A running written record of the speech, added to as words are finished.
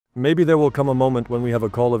Maybe there will come a moment when we have a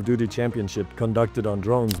Call of Duty championship conducted on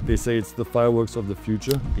drones. They say it's the fireworks of the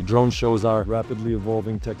future. Drone shows are rapidly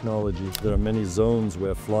evolving technology. There are many zones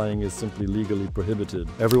where flying is simply legally prohibited.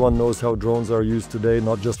 Everyone knows how drones are used today,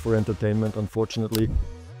 not just for entertainment, unfortunately.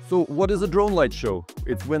 So what is a drone light show?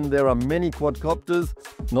 It's when there are many quadcopters,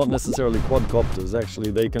 not necessarily quadcopters,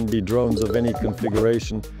 actually they can be drones of any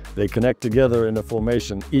configuration. They connect together in a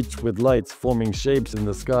formation, each with lights forming shapes in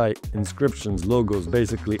the sky, inscriptions, logos,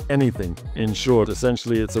 basically anything. In short,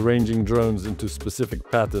 essentially it's arranging drones into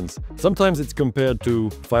specific patterns. Sometimes it's compared to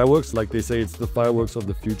fireworks, like they say it's the fireworks of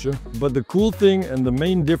the future. But the cool thing and the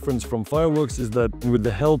main difference from fireworks is that with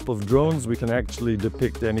the help of drones we can actually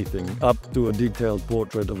depict anything, up to a detailed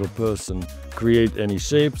portrait of a person, create any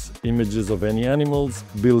shapes, images of any animals,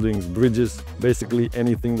 buildings, bridges, basically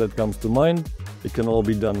anything that comes to mind. It can all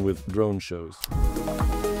be done with drone shows.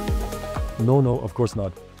 No, of course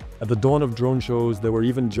not. At the dawn of drone shows, there were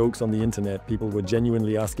even jokes on the internet. People were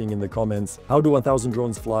genuinely asking in the comments, how do 1,000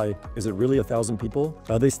 drones fly? Is it really 1,000 people?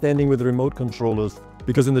 Are they standing with remote controllers?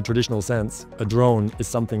 Because in the traditional sense, a drone is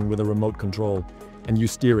something with a remote control, and you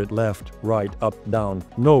steer it left, right, up, down.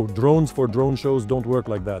 No, drones for drone shows don't work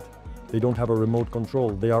like that. They don't have a remote control.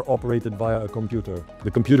 They are operated via a computer.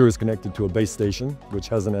 The computer is connected to a base station, which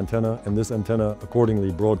has an antenna, and this antenna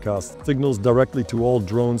accordingly broadcasts signals directly to all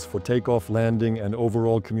drones for takeoff, landing, and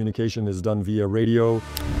overall communication is done via radio.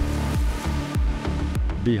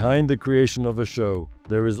 Behind the creation of a show,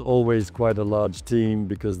 there is always quite a large team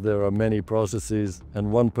because there are many processes,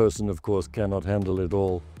 and one person, of course, cannot handle it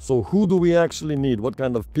all. So who do we actually need? What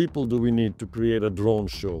kind of people do we need to create a drone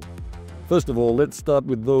show? First of all, let's start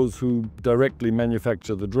with those who directly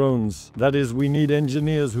manufacture the drones. That is, we need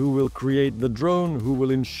engineers who will create the drone, who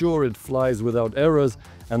will ensure it flies without errors,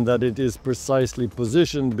 and that it is precisely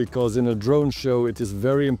positioned, because in a drone show it is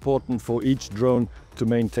very important for each drone to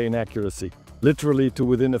maintain accuracy, literally to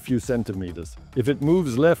within a few centimeters. If it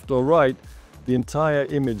moves left or right, the entire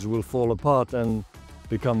image will fall apart and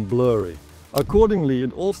become blurry. Accordingly,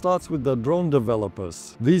 it all starts with the drone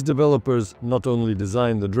developers. These developers not only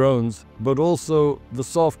design the drones, but also the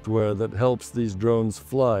software that helps these drones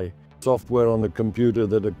fly. Software on the computer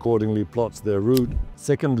that accordingly plots their route.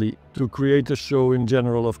 Secondly, to create a show in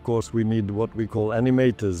general, of course, we need what we call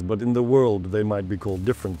animators, but in the world they might be called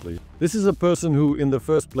differently. This is a person who, in the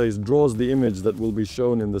first place, draws the image that will be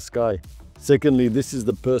shown in the sky. Secondly, this is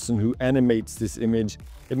the person who animates this image.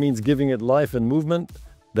 It means giving it life and movement.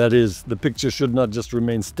 That is, the picture should not just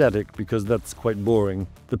remain static, because that's quite boring.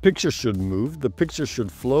 The picture should move, the picture should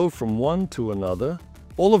flow from one to another.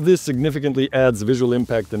 All of this significantly adds visual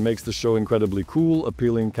impact and makes the show incredibly cool,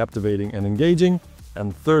 appealing, captivating, and engaging.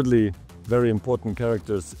 And thirdly, very important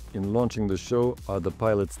characters in launching the show are the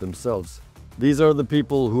pilots themselves. These are the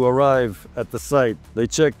people who arrive at the site. They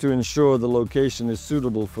check to ensure the location is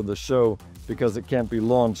suitable for the show, because it can't be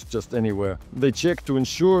launched just anywhere. They check to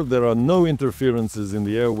ensure there are no interferences in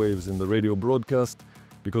the airwaves in the radio broadcast,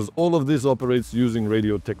 because all of this operates using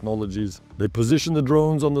radio technologies. They position the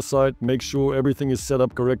drones on the site, make sure everything is set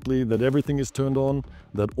up correctly, that everything is turned on,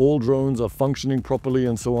 that all drones are functioning properly,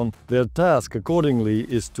 and so on. Their task, accordingly,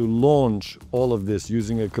 is to launch all of this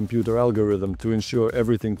using a computer algorithm to ensure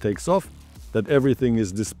everything takes off, that everything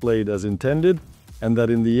is displayed as intended, and that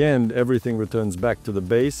in the end everything returns back to the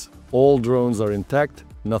base. All drones are intact,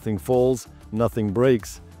 nothing falls, nothing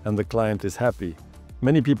breaks, and the client is happy.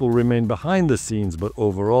 Many people remain behind the scenes, but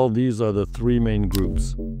overall these are the three main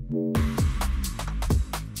groups.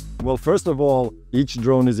 Well, first of all, each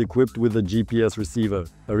drone is equipped with a GPS receiver,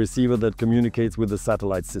 a receiver that communicates with the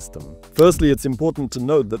satellite system. Firstly, it's important to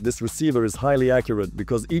note that this receiver is highly accurate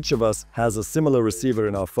because each of us has a similar receiver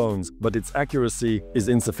in our phones, but its accuracy is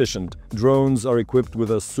insufficient. Drones are equipped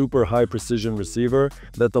with a super high precision receiver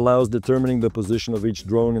that allows determining the position of each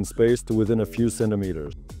drone in space to within a few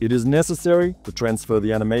centimeters. It is necessary to transfer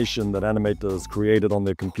the animation that animators created on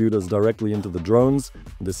their computers directly into the drones.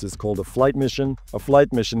 This is called a flight mission. A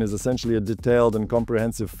flight mission is essentially a detailed and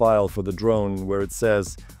comprehensive file for the drone where it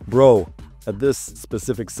says, bro, at this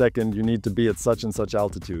specific second you need to be at such and such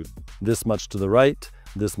altitude, this much to the right,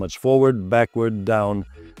 this much forward, backward, down,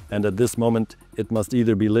 and at this moment it must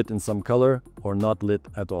either be lit in some color or not lit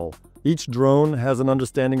at all. Each drone has an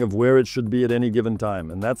understanding of where it should be at any given time,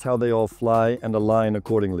 and that's how they all fly and align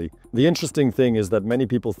accordingly. The interesting thing is that many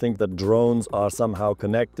people think that drones are somehow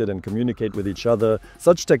connected and communicate with each other.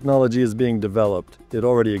 Such technology is being developed. It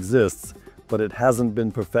already exists, but it hasn't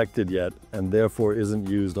been perfected yet and therefore isn't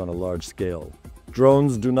used on a large scale.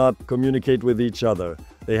 Drones do not communicate with each other.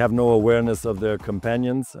 They have no awareness of their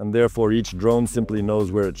companions, and therefore each drone simply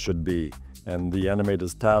knows where it should be. And the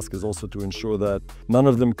animator's task is also to ensure that none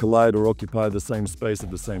of them collide or occupy the same space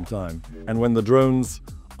at the same time. And when the drones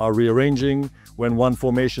are rearranging, when one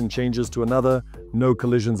formation changes to another, no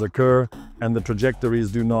collisions occur and the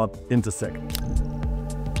trajectories do not intersect.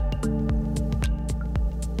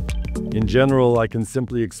 In general, I can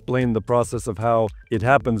simply explain the process of how it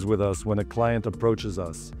happens with us when a client approaches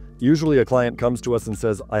us. Usually a client comes to us and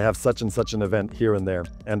says, I have such and such an event here and there,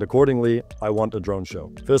 and accordingly, I want a drone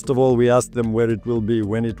show. First of all, we ask them where it will be,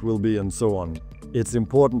 when it will be, and so on. It's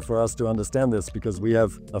important for us to understand this because we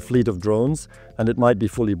have a fleet of drones and it might be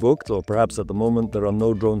fully booked, or perhaps at the moment there are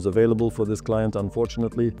no drones available for this client,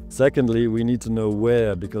 unfortunately. Secondly, we need to know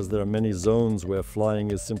where, because there are many zones where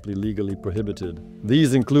flying is simply legally prohibited.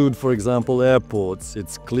 These include, for example, airports.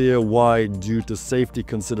 It's clear why, due to safety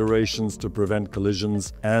considerations to prevent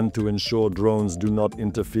collisions and to ensure drones do not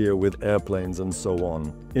interfere with airplanes and so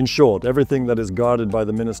on. In short, everything that is guarded by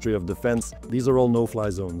the Ministry of Defense, these are all no-fly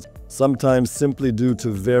zones. Sometimes simply due to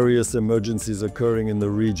various emergencies occurring in the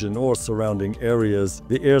region or surrounding areas,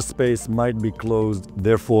 the airspace might be closed.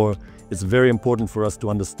 Therefore, it's very important for us to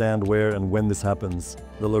understand where and when this happens.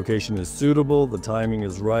 The location is suitable, the timing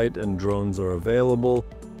is right, and drones are available.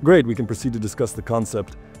 Great, we can proceed to discuss the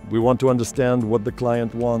concept. We want to understand what the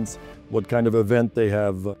client wants, what kind of event they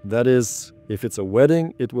have. That is, if it's a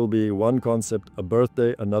wedding, it will be one concept, a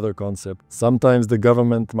birthday, another concept. Sometimes the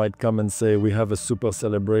government might come and say, we have a super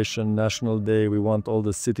celebration, National Day, we want all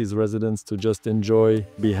the city's residents to just enjoy,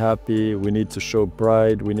 be happy, we need to show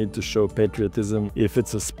pride, we need to show patriotism. If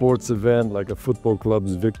it's a sports event, like a football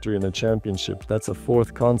club's victory in a championship, that's a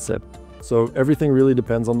fourth concept. So everything really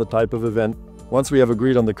depends on the type of event. Once we have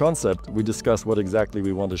agreed on the concept, we discuss what exactly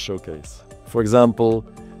we want to showcase. For example,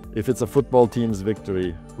 if it's a football team's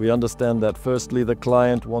victory, we understand that firstly the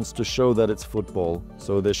client wants to show that it's football,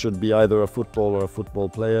 so there should be either a football or a football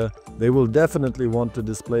player. They will definitely want to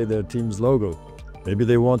display their team's logo. Maybe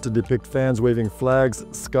they want to depict fans waving flags,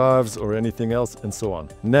 scarves, or anything else, and so on.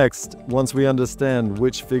 Next, once we understand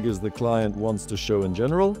which figures the client wants to show in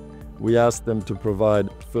general, we ask them to provide,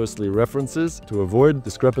 firstly, references to avoid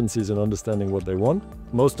discrepancies in understanding what they want.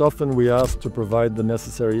 Most often we ask to provide the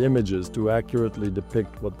necessary images to accurately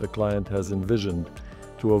depict what the client has envisioned,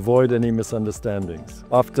 to avoid any misunderstandings.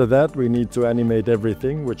 After that, we need to animate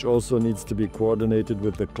everything, which also needs to be coordinated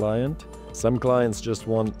with the client. Some clients just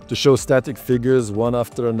want to show static figures one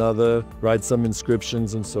after another, write some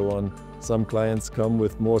inscriptions and so on. Some clients come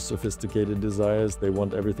with more sophisticated desires. They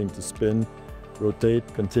want everything to spin, rotate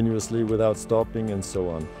continuously without stopping, and so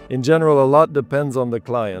on. In general, a lot depends on the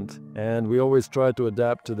client, and we always try to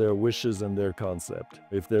adapt to their wishes and their concept.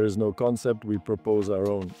 If there is no concept, we propose our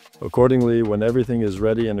own. Accordingly, when everything is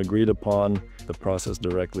ready and agreed upon, the process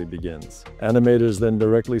directly begins. Animators then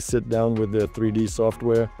directly sit down with their 3D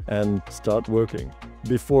software and start working.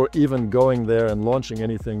 Before even going there and launching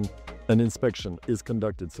anything, an inspection is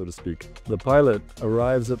conducted, so to speak. The pilot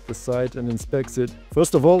arrives at the site and inspects it.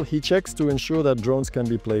 First of all, he checks to ensure that drones can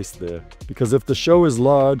be placed there. Because if the show is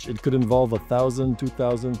large, it could involve 1,000,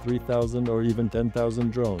 2,000, 3,000, or even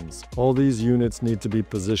 10,000 drones. All these units need to be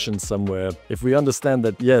positioned somewhere. If we understand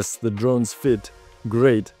that, yes, the drones fit,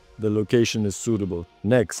 great, the location is suitable.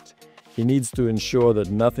 Next, he needs to ensure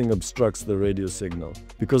that nothing obstructs the radio signal.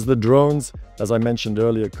 Because the drones, as I mentioned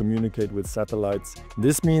earlier, communicate with satellites.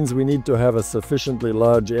 This means we need to have a sufficiently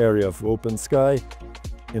large area of open sky.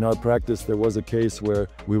 In our practice, there was a case where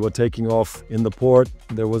we were taking off in the port.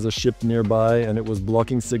 There was a ship nearby and it was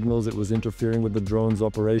blocking signals. It was interfering with the drone's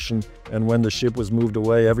operation. And when the ship was moved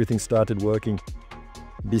away, everything started working.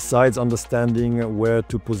 Besides understanding where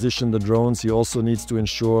to position the drones, he also needs to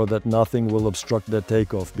ensure that nothing will obstruct their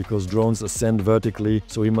takeoff, because drones ascend vertically,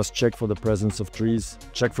 so he must check for the presence of trees,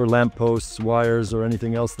 check for lampposts, wires, or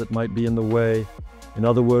anything else that might be in the way. In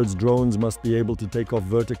other words, drones must be able to take off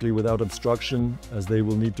vertically without obstruction, as they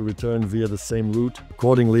will need to return via the same route.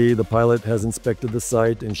 Accordingly, the pilot has inspected the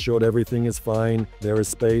site, ensured everything is fine, there is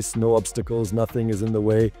space, no obstacles, nothing is in the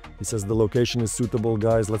way. He says the location is suitable,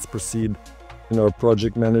 guys, let's proceed. And our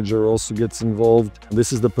project manager also gets involved.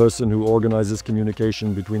 This is the person who organizes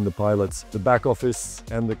communication between the pilots, the back office,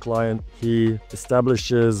 and the client. He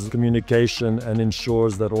establishes communication and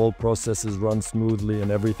ensures that all processes run smoothly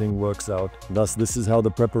and everything works out. Thus, this is how the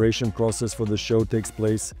preparation process for the show takes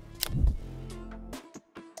place.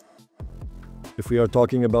 If we are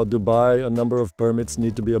talking about Dubai, a number of permits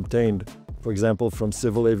need to be obtained. For example, from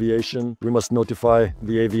civil aviation, we must notify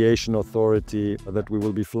the aviation authority that we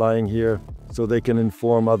will be flying here so they can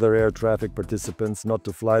inform other air traffic participants not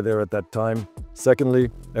to fly there at that time. Secondly,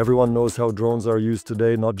 everyone knows how drones are used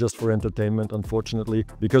today, not just for entertainment, unfortunately.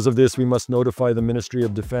 Because of this, we must notify the Ministry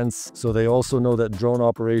of Defense so they also know that drone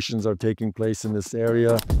operations are taking place in this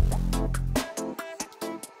area.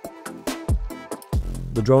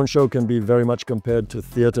 The drone show can be very much compared to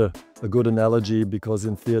theater, a good analogy because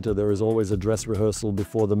in theater there is always a dress rehearsal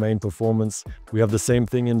before the main performance. We have the same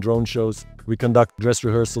thing in drone shows. We conduct dress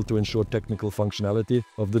rehearsal to ensure technical functionality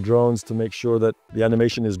of the drones, to make sure that the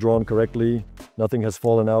animation is drawn correctly, nothing has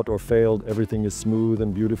fallen out or failed, everything is smooth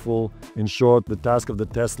and beautiful. In short, the task of the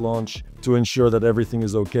test launch to ensure that everything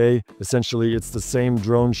is okay. Essentially, it's the same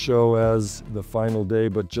drone show as the final day,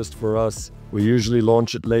 but just for us. We usually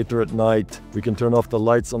launch it later at night. We can turn off the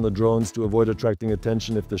lights on the drones to avoid attracting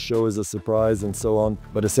attention if the show is a surprise and so on.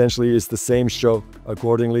 But essentially, it's the same show.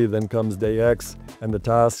 Accordingly, then comes day X, and the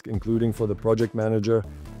task, including for the project manager,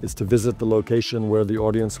 is to visit the location where the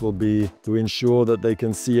audience will be, to ensure that they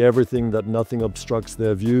can see everything, that nothing obstructs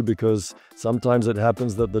their view, because sometimes it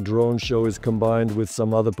happens that the drone show is combined with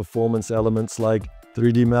some other performance elements like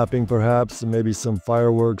 3D mapping perhaps, maybe some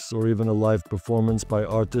fireworks or even a live performance by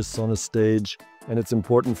artists on a stage. And it's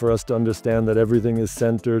important for us to understand that everything is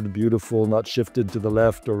centered, beautiful, not shifted to the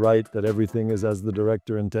left or right, that everything is as the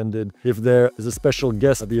director intended. If there is a special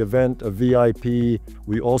guest at the event, a VIP,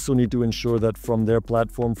 we also need to ensure that from their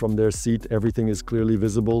platform, from their seat, everything is clearly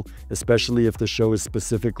visible, especially if the show is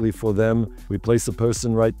specifically for them. We place a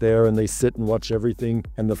person right there and they sit and watch everything,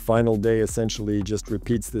 and the final day essentially just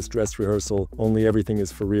repeats this dress rehearsal, only everything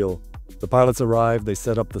is for real. The pilots arrive, they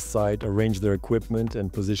set up the site, arrange their equipment,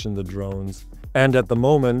 and position the drones. And at the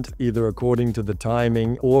moment, either according to the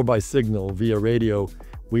timing or by signal via radio,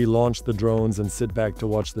 we launch the drones and sit back to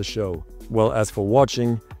watch the show. Well, as for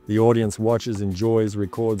watching, the audience watches, enjoys,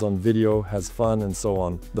 records on video, has fun, and so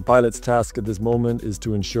on. The pilot's task at this moment is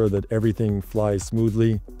to ensure that everything flies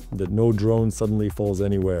smoothly, that no drone suddenly falls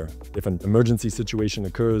anywhere. If an emergency situation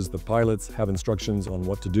occurs, the pilots have instructions on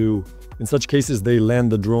what to do. In such cases, they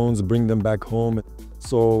land the drones, bring them back home.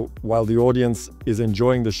 So while the audience is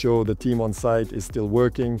enjoying the show, the team on site is still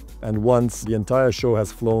working, and once the entire show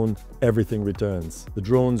has flown, everything returns. The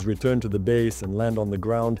drones return to the base and land on the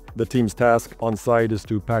ground. The team's task on site is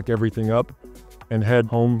to pack everything up and head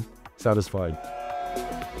home satisfied.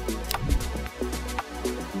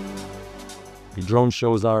 The drone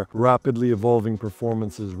shows are rapidly evolving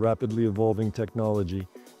performances, rapidly evolving technology.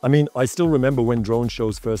 I mean, I still remember when drone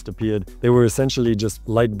shows first appeared. They were essentially just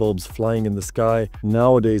light bulbs flying in the sky.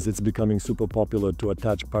 Nowadays, it's becoming super popular to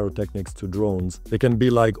attach pyrotechnics to drones. They can be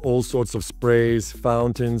like all sorts of sprays,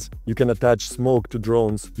 fountains. You can attach smoke to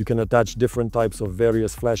drones. You can attach different types of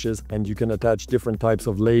various flashes, and you can attach different types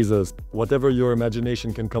of lasers. Whatever your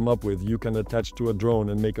imagination can come up with, you can attach to a drone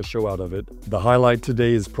and make a show out of it. The highlight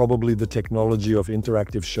today is probably the technology of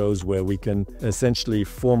interactive shows where we can essentially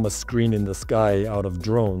form a screen in the sky out of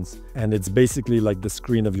drones. And it's basically like the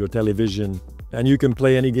screen of your television. And you can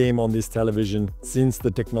play any game on this television. Since the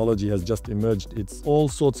technology has just emerged, it's all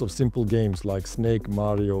sorts of simple games like Snake,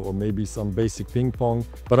 Mario, or maybe some basic ping pong.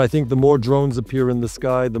 But I think the more drones appear in the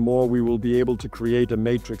sky, the more we will be able to create a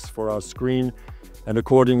matrix for our screen. And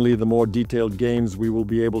accordingly, the more detailed games we will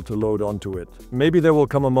be able to load onto it. Maybe there will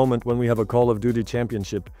come a moment when we have a Call of Duty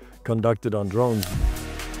championship conducted on drones.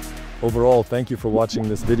 Overall, thank you for watching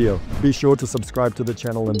this video. Be sure to subscribe to the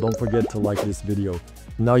channel and don't forget to like this video.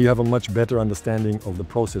 Now you have a much better understanding of the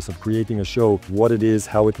process of creating a show, what it is,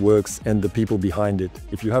 how it works, and the people behind it.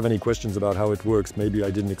 If you have any questions about how it works, maybe I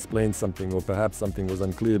didn't explain something or perhaps something was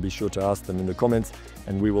unclear, be sure to ask them in the comments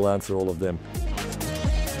and we will answer all of them.